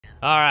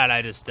All right,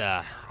 I just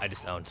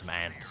own some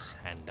ants,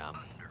 and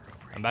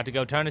I'm about to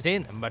go turn it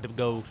in. I'm about to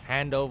go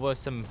hand over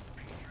some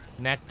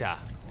nectar,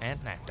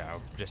 ant nectar.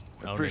 Just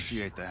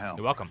Appreciate the help.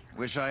 You're welcome.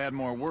 Wish I had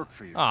more work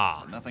for you.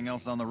 Ah. Nothing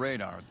else on the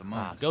radar at the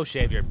moment. Go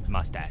shave your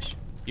mustache.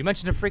 You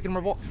mentioned a freaking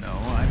reward. No,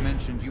 I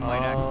mentioned you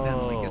might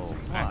accidentally get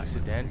supplied.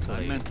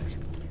 Accidentally. I meant it.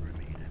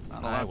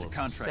 Not allowed to will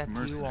contract set you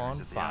mercenaries on at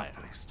the fire.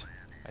 outpost.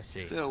 I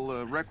see. Still,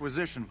 a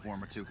requisition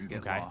form or two can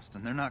get lost,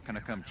 and they're not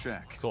gonna come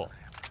check. Cool.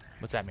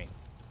 What's that mean?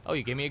 Oh,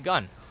 you gave me a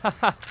gun.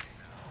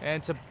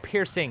 And some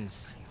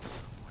piercings.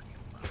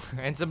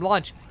 And some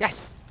lunch.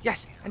 Yes,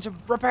 yes, and some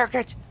repair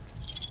kits.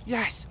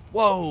 Yes.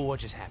 Whoa, what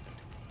just happened?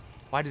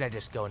 Why did I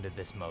just go into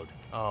this mode?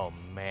 Oh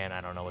man,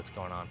 I don't know what's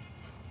going on.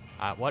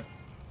 What?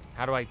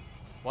 How do I?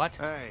 What?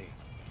 Hey.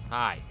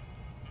 Hi.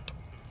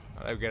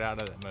 How do I get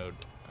out of that mode?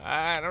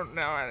 I don't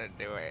know how to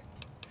do it.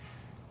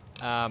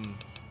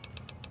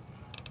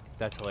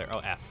 That's hilarious. Oh,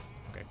 F.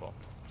 Okay, cool.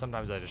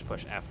 Sometimes I just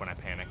push F when I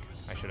panic.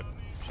 I should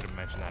have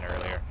mentioned that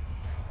earlier.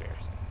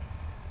 Embarrassing.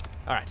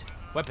 All right,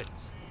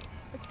 weapons.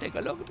 Let's take a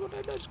look at what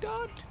I just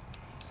got.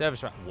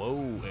 Service round.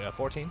 Whoa,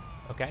 14.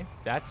 Okay,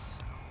 that's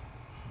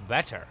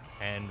better.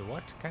 And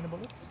what kind of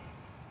bullets?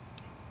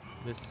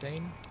 The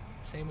same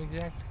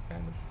exact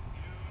kind of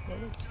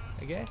bullets,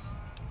 I guess.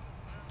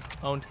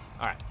 Owned.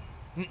 All right.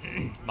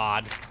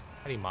 Mod.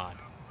 How do you mod?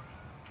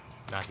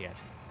 Not yet.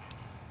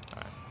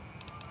 All right.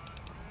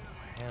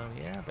 Hell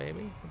yeah,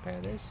 baby.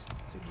 Repair this.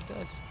 See what it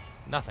does.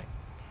 Nothing.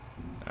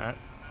 All right.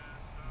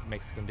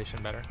 Makes the condition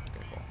better.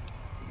 Okay, cool.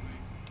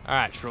 All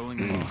right. Trolling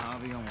the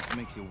Mojave almost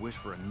makes you wish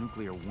for a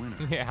nuclear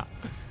winter. Yeah.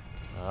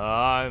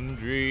 I'm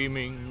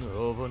dreaming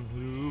of a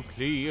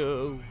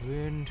nuclear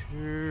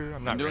winter.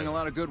 I'm not doing really. a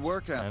lot of good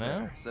work out I know.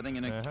 there. Setting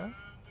in a.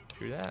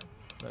 True that.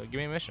 Give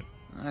me a mission.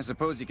 I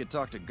suppose you could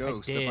talk to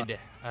Ghost. I did.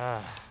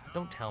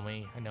 Don't tell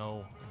me. I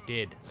know. I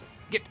did.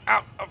 Get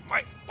out of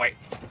my way.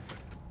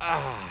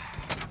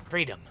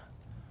 Freedom.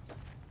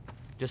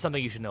 Just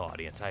something you should know,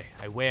 audience.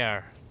 I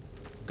wear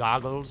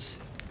goggles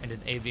and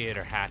an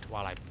aviator hat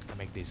while I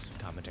make these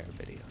commentary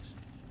videos.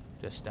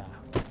 Just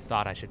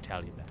thought I should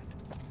tell you that.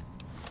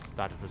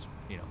 Thought it was,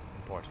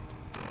 important.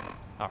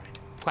 All right,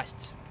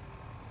 quests.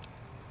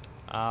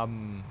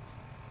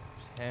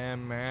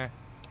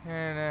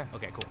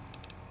 Okay, cool.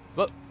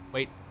 Whoa,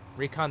 wait.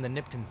 Recon the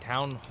Nipton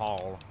Town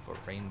Hall for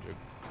Ranger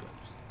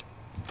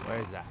goods. Where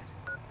is that?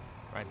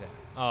 Right there.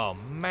 Oh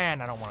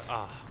man, I don't want to.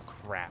 Oh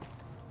crap.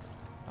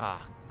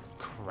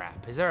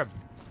 Crap. Is there a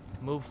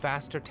move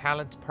faster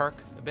talent perk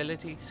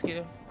ability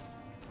skill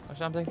or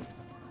something?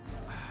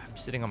 I'm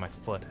sitting on my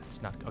foot.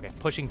 It's not okay.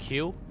 Pushing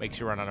Q makes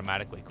you run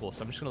automatically. Cool.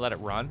 So I'm just gonna let it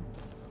run,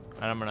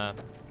 and I'm gonna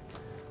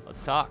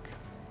let's talk.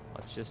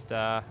 Let's just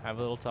have a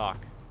little talk.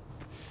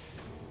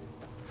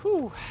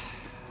 Whew.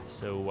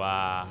 So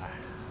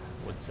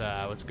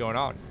what's going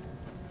on?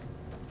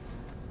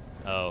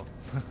 Oh,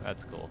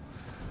 that's cool.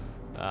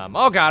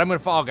 Oh god, I'm gonna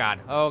fall.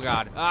 Oh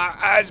god.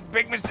 It's a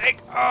big mistake.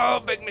 Oh,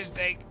 big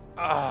mistake.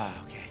 Oh,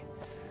 okay.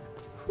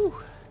 Whew.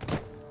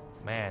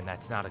 Man,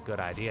 that's not a good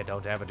idea.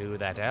 Don't ever do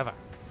that ever.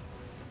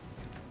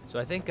 So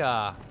I think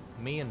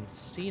me and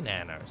C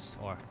Nanners,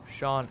 or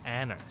Sean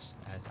Anners,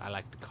 as I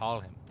like to call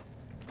him,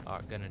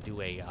 are gonna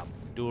do a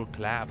dual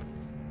collab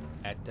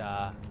at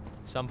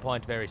some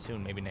point very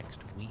soon, maybe next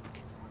week.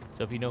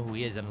 So if you know who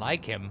he is and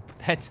like him,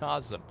 that's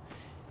awesome.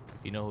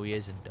 If you know who he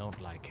is and don't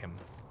like him,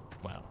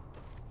 well,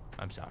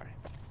 I'm sorry.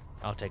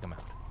 I'll take him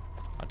out.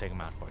 I'll take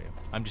him out for you.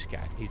 I'm just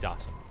kidding. He's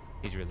awesome.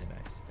 He's really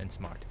nice and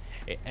smart.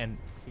 And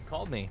he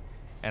called me,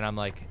 and I'm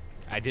like,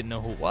 I didn't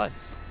know who it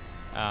was.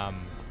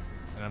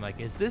 And I'm like,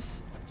 is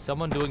this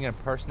someone doing an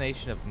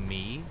impersonation of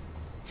me?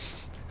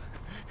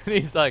 And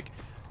he's like,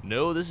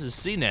 no, this is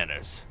C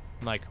Nanners.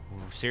 I'm like,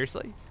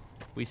 seriously?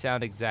 We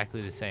sound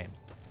exactly the same.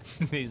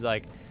 He's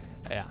like,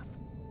 yeah.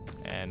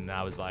 And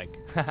I was like,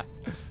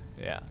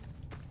 yeah.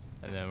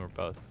 And then we're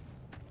both,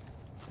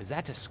 is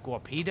that a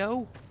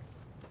Scorpedo?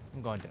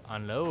 I'm going to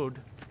unload.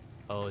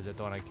 Oh, is that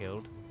the one I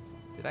killed?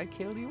 Did I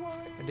kill you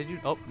already? Or did you?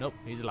 Oh, nope,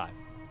 he's alive.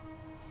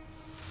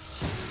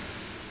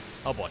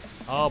 Oh boy,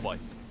 oh boy.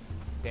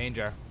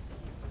 Danger.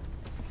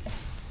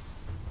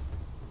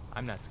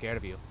 I'm not scared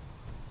of you.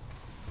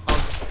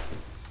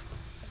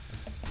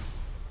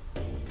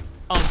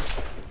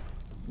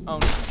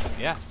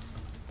 Yeah.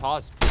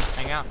 Pause.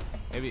 Hang out.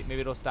 Maybe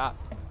it'll stop.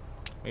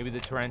 Maybe the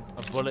torrent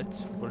of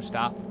bullets will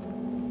stop.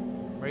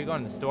 Where are you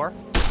going? The store?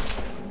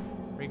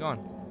 Where are you going?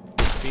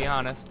 Be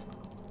honest.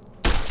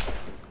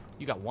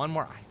 You got one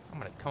more. I'm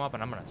gonna come up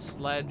and I'm gonna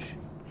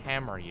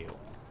sledgehammer you.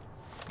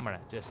 I'm gonna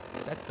just.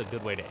 That's the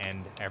good way to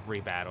end every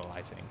battle,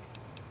 I think.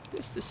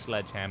 Just a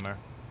sledgehammer.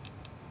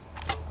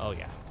 Oh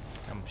yeah.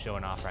 I'm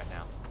showing off right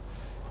now.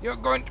 You're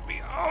going to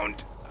be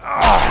owned. Oh,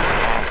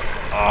 yes.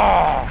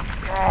 Oh,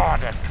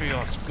 God, that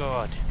feels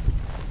good.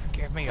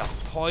 Give me a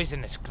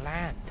poisonous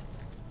gland.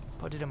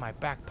 Put it in my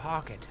back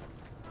pocket.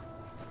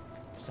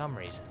 For some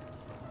reason.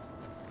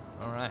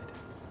 Alright.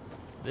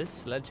 This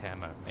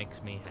sledgehammer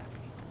makes me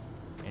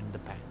happy. In the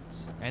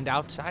pants. And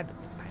outside of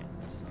the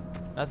pants.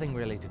 Nothing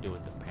really to do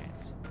with the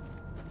pants.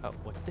 Oh,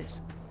 what's this?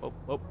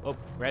 Oh,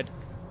 red.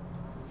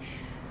 Shh.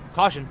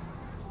 Caution.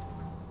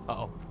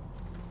 Uh-oh.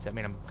 Does that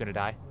mean I'm gonna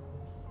die?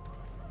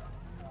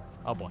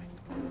 Oh, boy.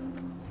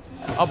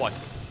 Oh, boy.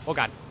 Oh,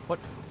 God. What?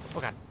 Oh,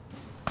 God.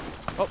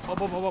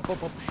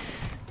 Oh. Shh.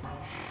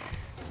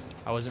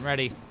 I wasn't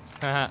ready.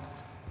 Now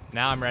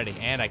I'm ready,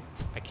 and I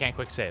can't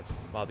quick save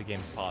while the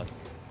game's paused.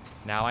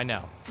 Now I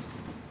know.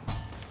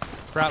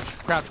 Crouch.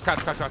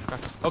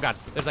 Oh, God.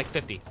 There's like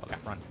 50. Oh, God.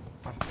 Run.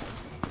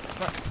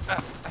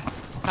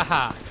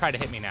 Haha. Try to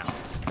hit me now.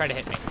 Try to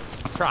hit me.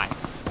 Try.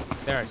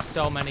 There are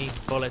so many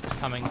bullets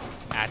coming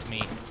at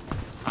me.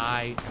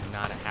 I am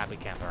not a happy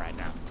camper right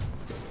now.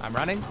 I'm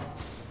running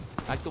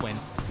like the wind.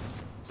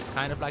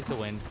 Kind of like the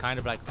wind. Kind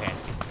of like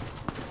Pansy.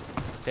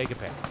 Take a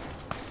pick.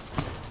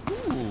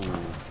 Ooh.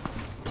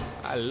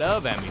 I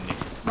love ammunition.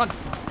 Run.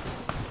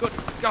 Good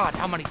God.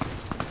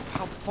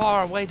 How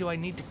far away do I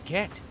need to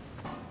get?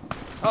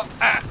 Oh,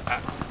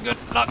 good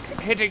luck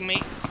hitting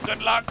me.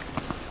 Good luck.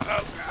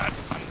 Oh, God.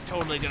 I'm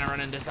totally gonna run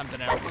into something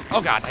else.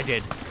 Oh, God, I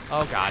did.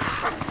 Oh, God.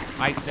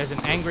 There's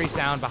an angry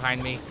sound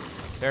behind me.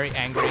 Very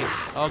angry.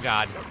 Oh,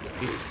 God.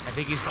 I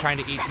think he's trying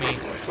to eat me.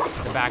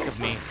 The back of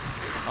me.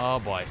 Oh,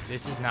 boy.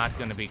 This is not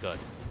gonna be good.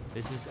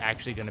 This is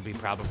actually gonna be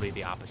probably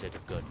the opposite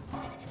of good.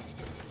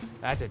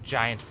 That's a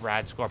giant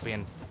rad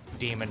scorpion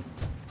demon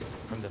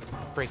from the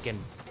freaking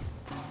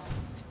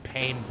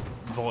pain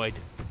void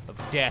of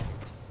death.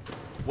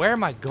 Where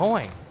am I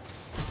going?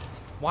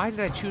 Why did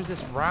I choose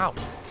this route?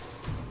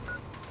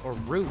 Or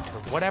route,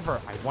 or whatever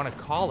I want to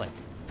call it.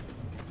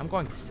 I'm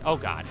going, oh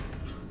God.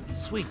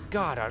 Sweet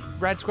God, are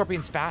red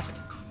scorpions fast?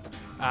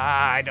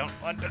 I don't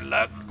want to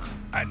look.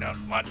 I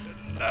don't want to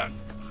look.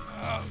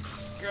 Oh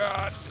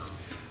God.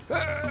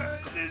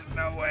 There's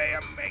no way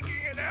I'm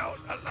making it out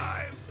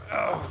alive.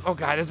 Oh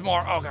God, there's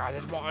more. Oh God,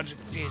 there's more.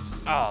 Jeez.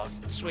 Oh,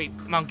 sweet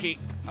monkey.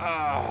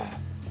 Oh.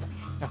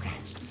 Okay.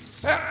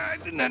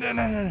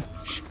 No.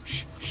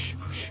 Shh.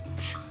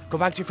 Go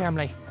back to your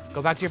family.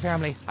 Go back to your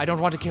family. I don't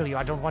want to kill you.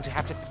 I don't want to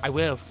have to. I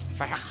will.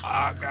 If I have.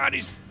 Oh God,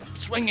 he's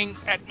swinging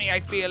at me. I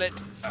feel it.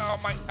 Oh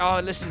my. Oh,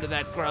 listen to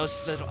that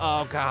gross little.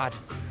 Oh God.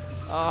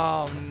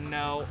 Oh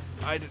no.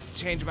 I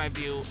changed my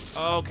view.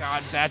 Oh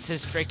God, that's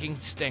his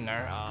freaking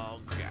stinger. Oh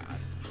God.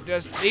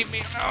 Just leave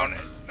me alone.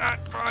 It's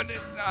not fun. It's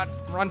not.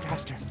 Run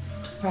faster.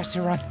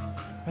 Faster, run.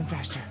 Run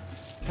faster.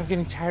 I'm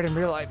getting tired in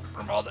real life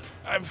from all the.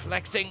 I'm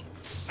flexing.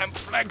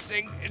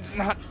 It's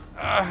not.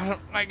 I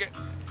don't like it.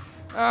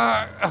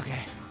 Okay.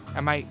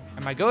 Am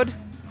I good?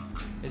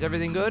 Is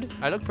everything good?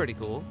 I look pretty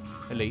cool,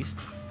 at least.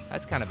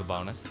 That's kind of a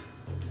bonus.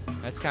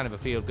 That's kind of a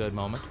feel-good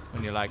moment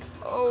when you're like,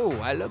 oh,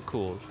 I look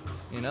cool.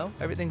 You know,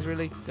 everything's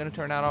really gonna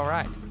turn out all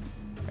right.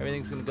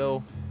 Everything's gonna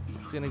go.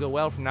 It's gonna go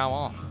well from now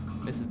on.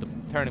 This is the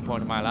turning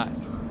point of my life.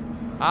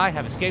 I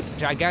have escaped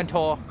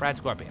Gigantor Rat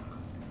Scorpion.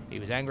 He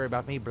was angry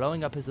about me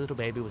blowing up his little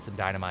baby with some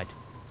dynamite,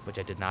 which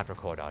I did not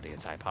record,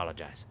 audience. I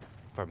apologize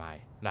for my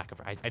lack of.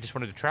 I just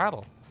wanted to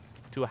travel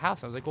to a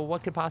house. I was like, well,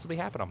 what could possibly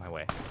happen on my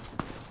way?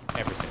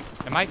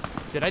 Everything.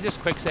 Did I just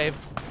quick save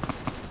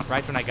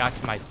right when I got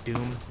to my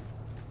doom?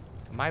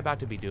 Am I about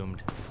to be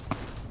doomed?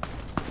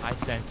 I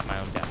sense my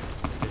own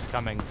death is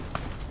coming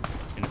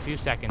in a few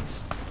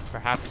seconds,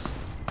 perhaps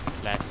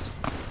less.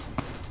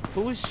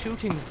 Who is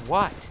shooting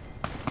what?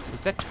 Is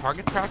that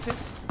target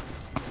practice?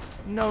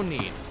 No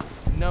need.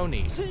 No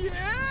need.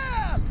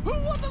 Yeah! Who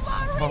won the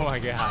lottery? Oh my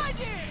God. I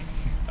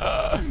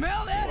did!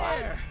 Smell that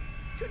air!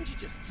 Couldn't you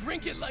just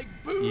drink it like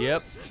booze?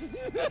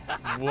 Yep.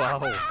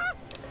 Whoa.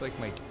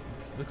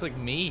 Looks like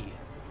me.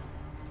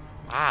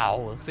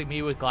 Wow. Looks like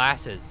me with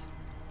glasses.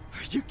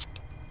 Are you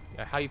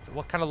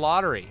what kind of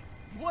lottery?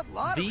 What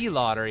lottery? The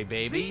lottery,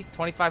 baby.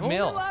 25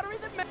 mil. Only lottery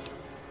that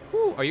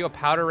Whew, are you a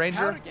powder ranger?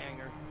 Powder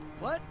ganger.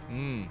 What?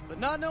 But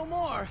not no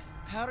more.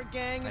 Powder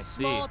gang is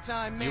small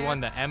time, man. You won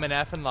the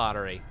M&F and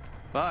lottery.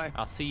 Bye.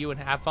 I'll see you and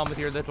have fun with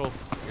your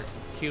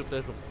cute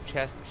little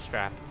chest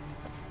strap.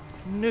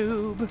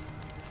 Noob.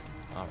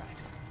 All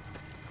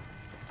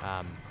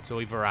right. So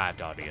we've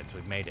arrived, audience.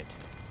 We've made it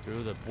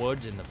through the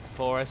woods and the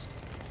forest,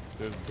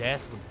 through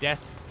death, with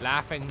death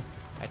laughing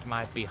at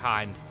my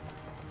behind.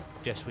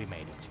 Just we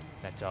made it.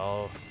 That's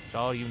all. That's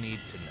all you need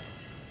to know.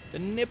 The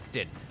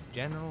Nipton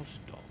General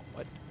Store.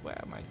 What? Where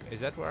am I? Is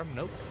that where I'm?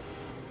 Nope.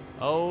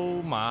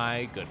 Oh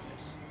my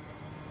goodness.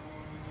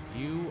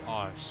 You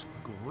are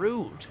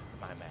screwed,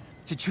 my man.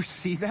 Did you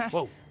see that?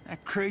 Whoa.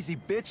 That crazy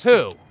bitch.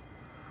 Who?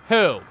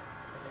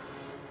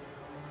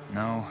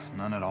 No,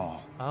 none at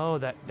all. Oh,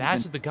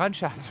 that's what the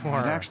gunshots were.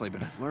 I'd actually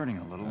been flirting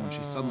a little when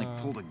she suddenly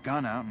pulled a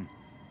gun out and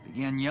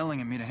began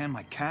yelling at me to hand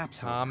my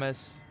caps over.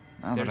 Thomas.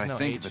 Now that I no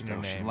think H of it, in your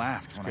though, she name.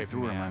 laughed when I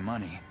threw her my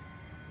money.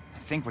 I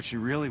think what she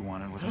really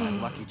wanted was my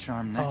Lucky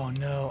Charm necklace. Oh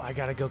no, I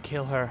gotta go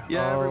kill her.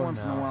 Yeah, oh, every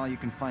once in a while you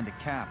can find a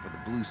cap with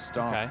a blue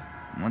star. Okay.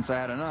 And once I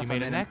had enough, You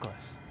made a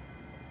necklace.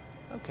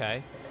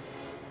 Okay.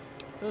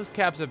 Those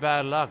caps are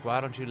bad luck.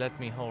 Why don't you let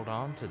me hold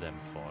on to them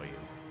for you?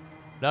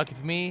 Lucky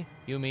for me,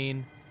 you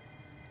mean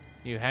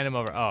you hand them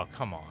over. Oh,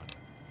 come on.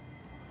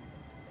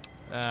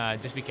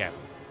 Just be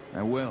careful.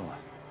 I will.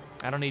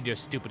 I don't need your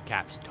stupid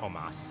caps,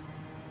 Tomas.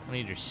 I don't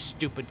need your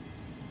stupid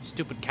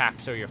Stupid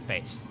caps or your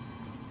face.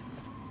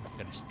 I'm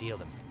gonna steal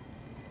them.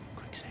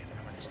 Quick save, and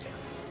I'm gonna steal them.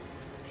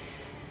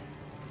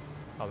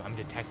 Oh, I'm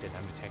detected.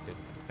 I'm detected.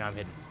 Now I'm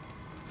hidden.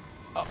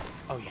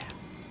 Oh yeah.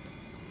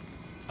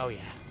 Oh yeah.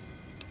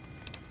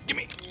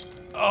 Gimme.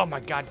 Oh my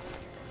god.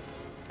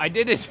 I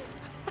did it.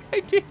 I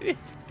did it.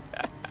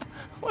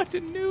 What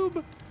a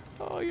noob.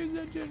 Oh, you're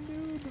such a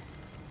noob.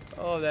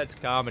 Oh, that's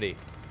comedy.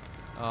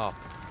 Oh.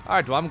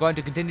 Alright, well, I'm going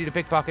to continue to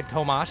pickpocket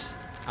Tomas.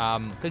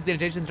 Click the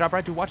annotations, drop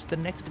right to watch the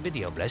next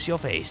video. Bless your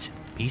face.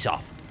 Peace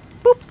off.